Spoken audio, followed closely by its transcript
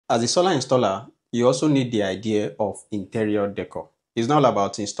As a solar installer, you also need the idea of interior decor. It's not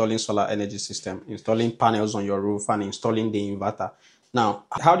about installing solar energy system, installing panels on your roof and installing the inverter. Now,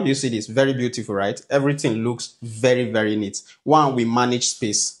 how do you see this? Very beautiful, right? Everything looks very, very neat. One, we manage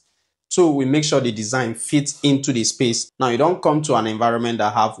space. Two, we make sure the design fits into the space. Now, you don't come to an environment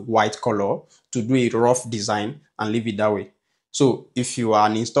that have white color to do a rough design and leave it that way. So if you are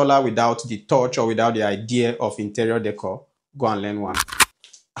an installer without the touch or without the idea of interior decor, go and learn one.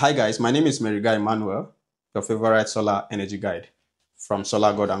 Hi guys, my name is Meriga Emmanuel, your favorite solar energy guide from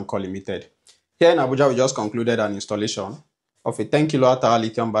Solargod and Co Limited. Here in Abuja, we just concluded an installation of a 10 kilowatt hour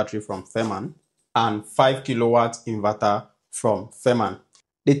lithium battery from Firman and 5 kilowatt inverter from Firman.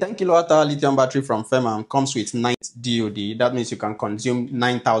 The 10 kilowatt hour lithium battery from Firman comes with 9 DOD. That means you can consume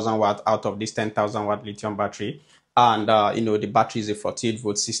 9,000 watt out of this 10,000 watt lithium battery. And the battery is a 48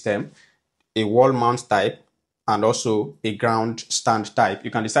 volt system, a wall mount type, and also a ground stand type.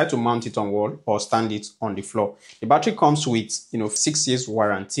 You can decide to mount it on wall or stand it on the floor. The battery comes with 6 years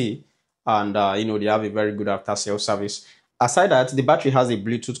warranty, and they have a very good after sales service. Aside that, the battery has a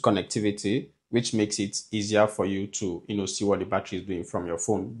Bluetooth connectivity, which makes it easier for you to see what the battery is doing from your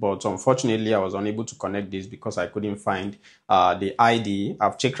phone. But unfortunately, I was unable to connect this because I couldn't find the ID.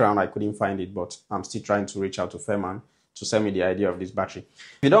 I've checked around, I couldn't find it, but I'm still trying to reach out to Firman to send me the idea of this battery.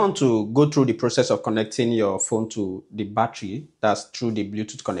 If you don't want to go through the process of connecting your phone to the battery, that's through the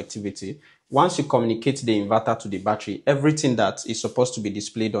Bluetooth connectivity. Once you communicate the inverter to the battery, everything that is supposed to be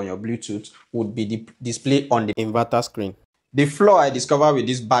displayed on your Bluetooth would be displayed on the inverter screen. The flaw I discovered with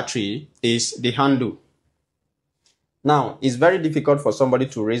this battery is the handle. Now, it's very difficult for somebody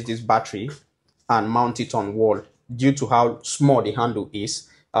to raise this battery and mount it on wall due to how small the handle is.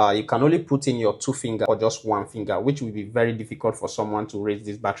 You can only put in your 2 fingers or just 1 finger, which will be very difficult for someone to raise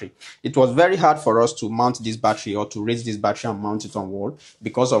this battery. It was very hard for us to mount this battery or to raise this battery and mount it on wall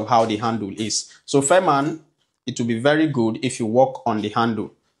because of how the handle is. So Firman, it will be very good if you work on the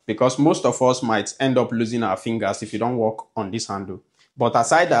handle, because most of us might end up losing our fingers if you don't work on this handle. But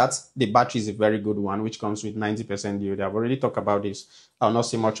aside that, the battery is a very good one, which comes with 90% DOD. I've already talked about this. I'll not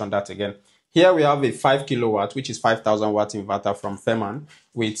say much on that again. Here we have a 5 kilowatt, which is 5,000 watt inverter from Firman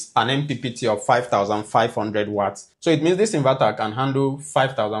with an MPPT of 5,500 watts. So it means this inverter can handle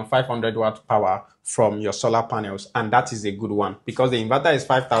 5,500 watt power from your solar panels, and that is a good one because the inverter is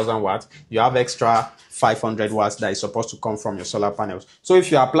 5,000 watts. You have extra 500 watts that is supposed to come from your solar panels. So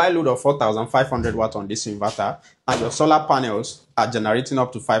if you apply load of 4,500 watts on this inverter and your solar panels are generating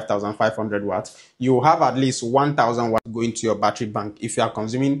up to 5,500 watts, you will have at least 1,000 watts going to your battery bank if you are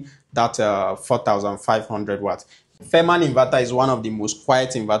consuming that 4,500 watts. Firman inverter is one of the most quiet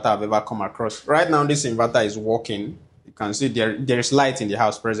inverter I've ever come across. Right now, this inverter is working. You can see there is light in the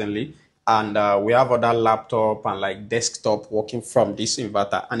house presently, and we have other laptop and like desktop working from this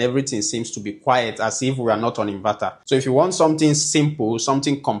inverter, and everything seems to be quiet as if we are not on inverter. So if you want something simple,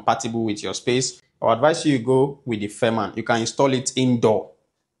 something compatible with your space, I would advise you go with the Firman. You can install it indoor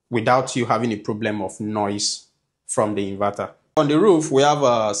without you having a problem of noise from the inverter. On the roof, we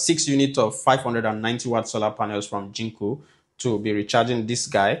have 6 units of 590 watt solar panels from Jinko to be recharging this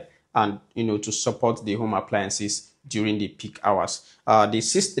guy and to support the home appliances during the peak hours.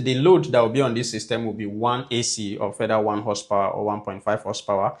 The load that will be on this system will be 1 AC of either 1 horsepower or 1.5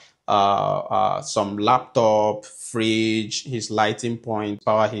 horsepower, some laptop, fridge, his lighting point,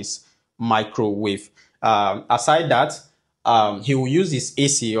 power his microwave. Aside that, he will use his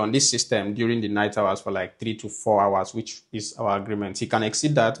AC on this system during the night hours for like 3 to 4 hours, which is our agreement. He can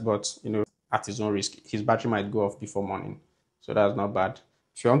exceed that, but at his own risk. His battery might go off before morning, so that's not bad.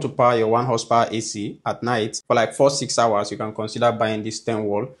 If you want to power your 1 horsepower AC at night for like 4-6 hours, you can consider buying this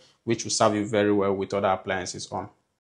tenwall, which will serve you very well with other appliances on.